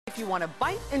you want to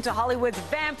bite into Hollywood's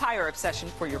vampire obsession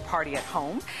for your party at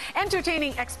home,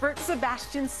 entertaining expert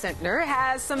Sebastien Centner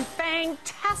has some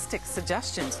fantastic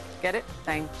suggestions. Get it?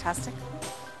 Fantastic?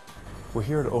 We're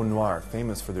here at Au Noir,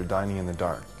 famous for their dining in the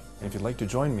dark. And if you'd like to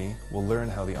join me, we'll learn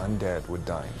how the undead would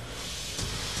dine.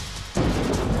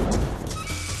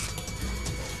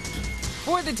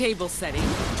 For the table setting,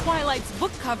 Twilight's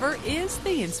book cover is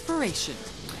the inspiration.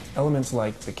 Elements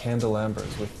like the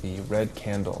candelabras with the red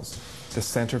candles, the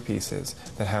centerpieces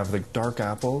that have the dark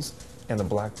apples and the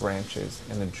black branches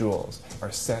and the jewels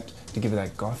are set to give it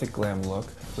that gothic glam look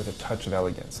with a touch of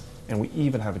elegance. And we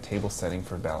even have a table setting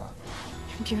for Bella.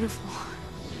 You're beautiful.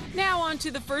 Now on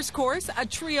to the first course, a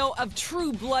trio of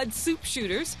true blood soup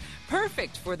shooters,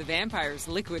 perfect for the vampire's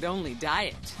liquid-only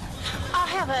diet. I'll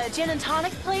have a gin and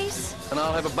tonic, please. And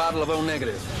I'll have a bottle of O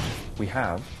negative. We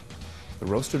have the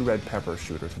roasted red pepper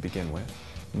shooter to begin with,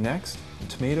 next the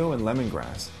tomato and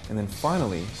lemongrass, and then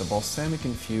finally the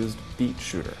balsamic-infused beet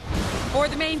shooter. For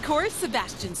the main course,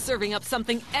 Sebastian's serving up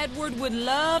something Edward would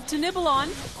love to nibble on.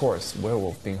 Of course,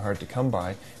 werewolf being hard to come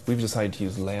by, we've decided to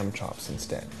use lamb chops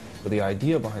instead. But the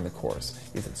idea behind the course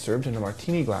is it's served in a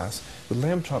martini glass with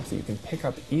lamb chops that you can pick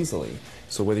up easily,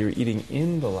 so whether you're eating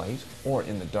in the light or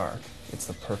in the dark, it's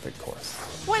the perfect course.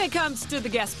 When it comes to the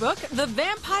guest book, The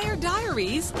Vampire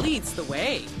Diaries leads the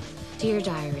way. Dear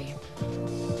Diary,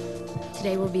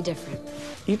 today will be different.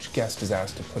 Each guest is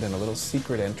asked to put in a little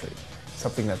secret entry,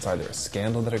 something that's either a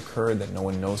scandal that occurred that no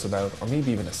one knows about, or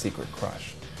maybe even a secret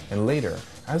crush. And later,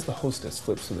 as the hostess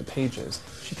flips through the pages,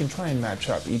 she can try and match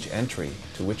up each entry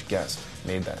to which guest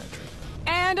made that entry.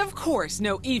 And of course,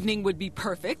 no evening would be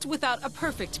perfect without a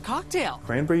perfect cocktail.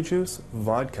 Cranberry juice,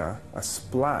 vodka, a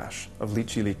splash of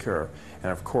lychee liqueur,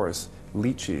 and of course,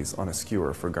 lychees on a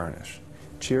skewer for garnish.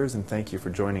 Cheers and thank you for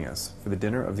joining us for the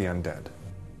Dinner of the Undead.